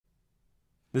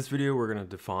This video, we're going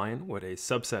to define what a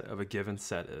subset of a given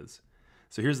set is.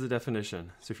 So here's the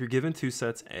definition. So if you're given two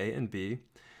sets A and B,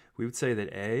 we would say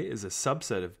that A is a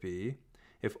subset of B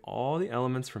if all the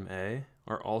elements from A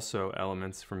are also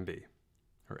elements from B,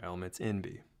 or elements in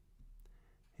B.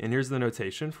 And here's the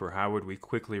notation for how would we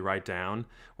quickly write down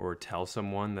or tell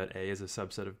someone that A is a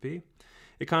subset of B.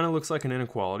 It kind of looks like an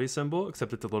inequality symbol,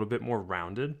 except it's a little bit more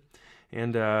rounded.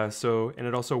 And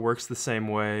it also works the same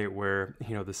way where,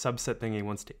 the subset thingy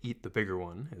wants to eat the bigger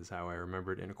one, is how I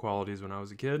remembered inequalities when I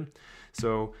was a kid.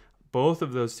 So both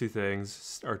of those two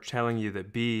things are telling you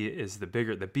that B is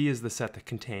the set that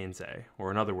contains A,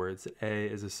 or in other words, that A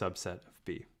is a subset of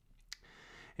B.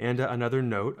 And another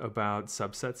note about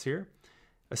subsets here,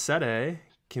 a set A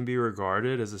can be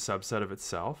regarded as a subset of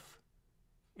itself.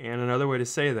 And another way to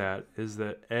say that is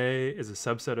that A is a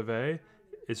subset of A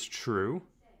is true,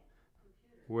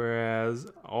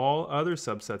 whereas all other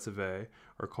subsets of A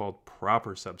are called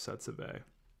proper subsets of A.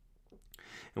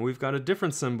 And we've got a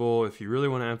different symbol if you really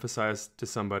want to emphasize to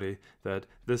somebody that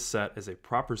this set is a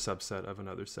proper subset of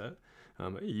another set.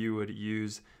 You would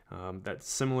use that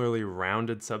similarly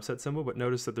rounded subset symbol, but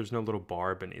notice that there's no little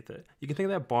bar beneath it. You can think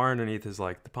of that bar underneath as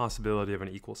like the possibility of an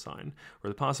equal sign, or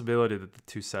the possibility that the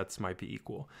two sets might be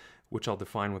equal, which I'll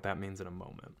define what that means in a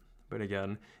moment. But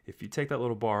again, if you take that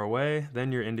little bar away,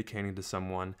 then you're indicating to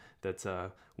someone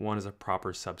that one is a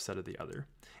proper subset of the other.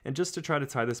 And just to try to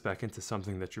tie this back into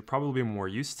something that you're probably more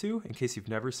used to, in case you've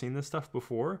never seen this stuff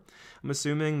before, I'm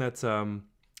assuming that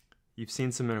you've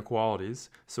seen some inequalities.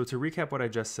 So to recap what I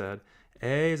just said,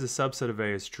 A is a subset of A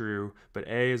is true, but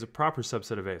A is a proper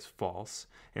subset of A is false.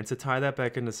 And to tie that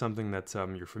back into something that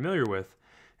you're familiar with,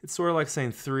 it's sort of like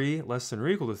saying 3 less than or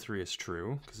equal to 3 is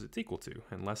true, because it's equal to,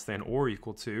 and less than or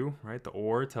equal to, right? The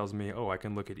or tells me, oh, I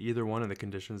can look at either one of the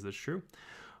conditions that's true.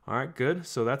 All right, good.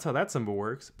 So that's how that symbol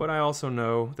works. But I also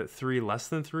know that 3 less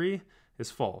than 3 is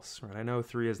false, right? I know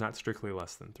 3 is not strictly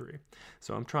less than 3.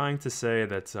 So I'm trying to say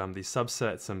that these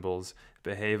subset symbols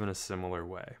behave in a similar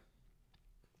way.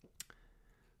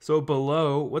 So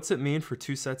below, what's it mean for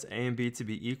two sets A and B to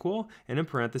be equal? And in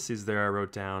parentheses there I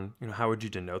wrote down, how would you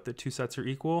denote that two sets are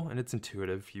equal? And it's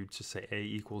intuitive, you just say A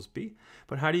equals B.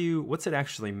 But what's it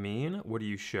actually mean? What do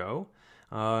you show?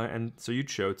 And so you'd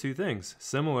show two things,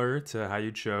 similar to how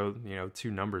you'd show,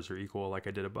 two numbers are equal like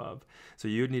I did above. So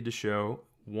you would need to show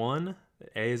one, that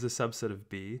A is a subset of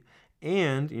B,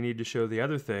 and you need to show the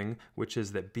other thing, which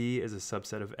is that B is a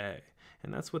subset of A.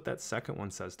 And that's what that second one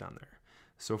says down there.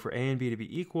 So for A and B to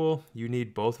be equal, you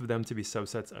need both of them to be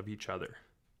subsets of each other.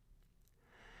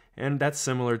 And that's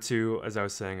similar to, as I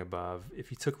was saying above,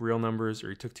 if you took real numbers or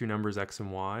you took two numbers x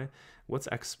and y, what's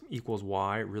x equals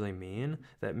y really mean?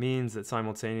 That means that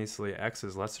simultaneously x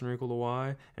is less than or equal to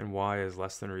y and y is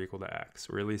less than or equal to x,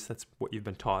 or at least that's what you've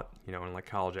been taught, in like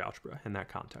college algebra in that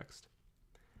context.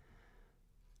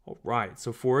 All right,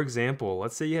 so for example,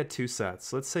 let's say you had two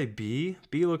sets. Let's say B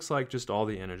looks like just all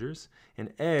the integers,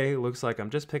 and A looks like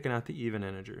I'm just picking out the even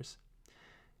integers.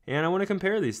 And I want to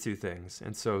compare these two things.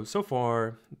 And so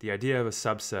far, the idea of a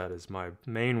subset is my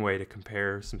main way to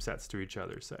compare some sets to each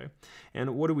other, say.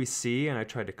 And what do we see? And I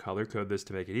tried to color code this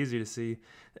to make it easy to see.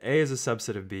 A is a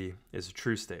subset of B is a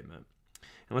true statement.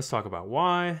 And let's talk about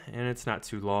why, and it's not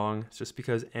too long. It's just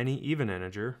because any even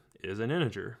integer is an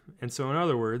integer. And so in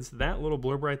other words, that little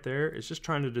blurb right there is just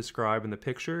trying to describe in the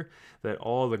picture that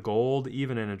all the gold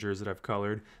even integers that I've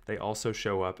colored, they also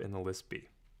show up in the list B.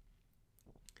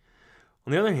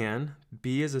 On the other hand,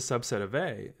 B is a subset of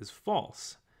A is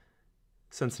false,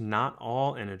 since not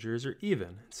all integers are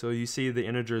even. So you see the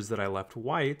integers that I left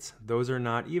white, those are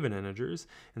not even integers,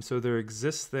 and so there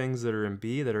exists things that are in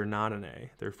B that are not in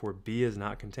A. Therefore, B is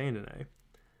not contained in A.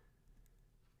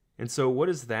 And so what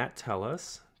does that tell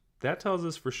us? That tells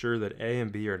us for sure that A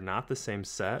and B are not the same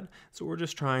set, so we're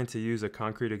just trying to use a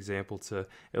concrete example to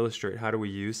illustrate how do we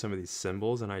use some of these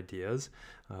symbols and ideas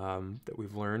that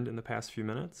we've learned in the past few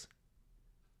minutes.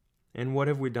 And what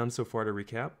have we done so far to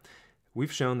recap?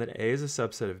 We've shown that A is a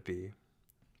subset of B,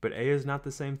 but A is not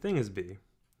the same thing as B.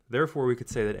 Therefore, we could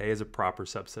say that A is a proper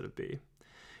subset of B.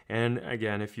 And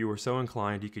again, if you were so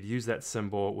inclined, you could use that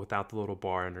symbol without the little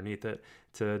bar underneath it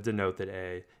to denote that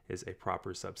A is a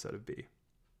proper subset of B.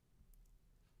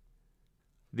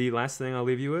 The last thing I'll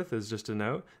leave you with is just a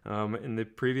note. In the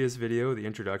previous video, the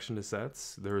introduction to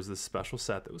sets, there was this special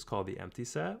set that was called the empty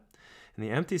set. And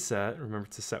the empty set, remember,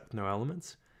 it's a set with no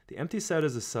elements. The empty set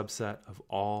is a subset of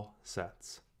all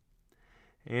sets.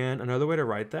 And another way to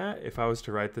write that, if I was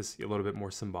to write this a little bit more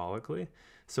symbolically,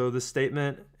 so the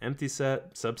statement empty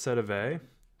set subset of A,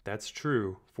 that's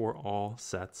true for all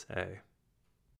sets A.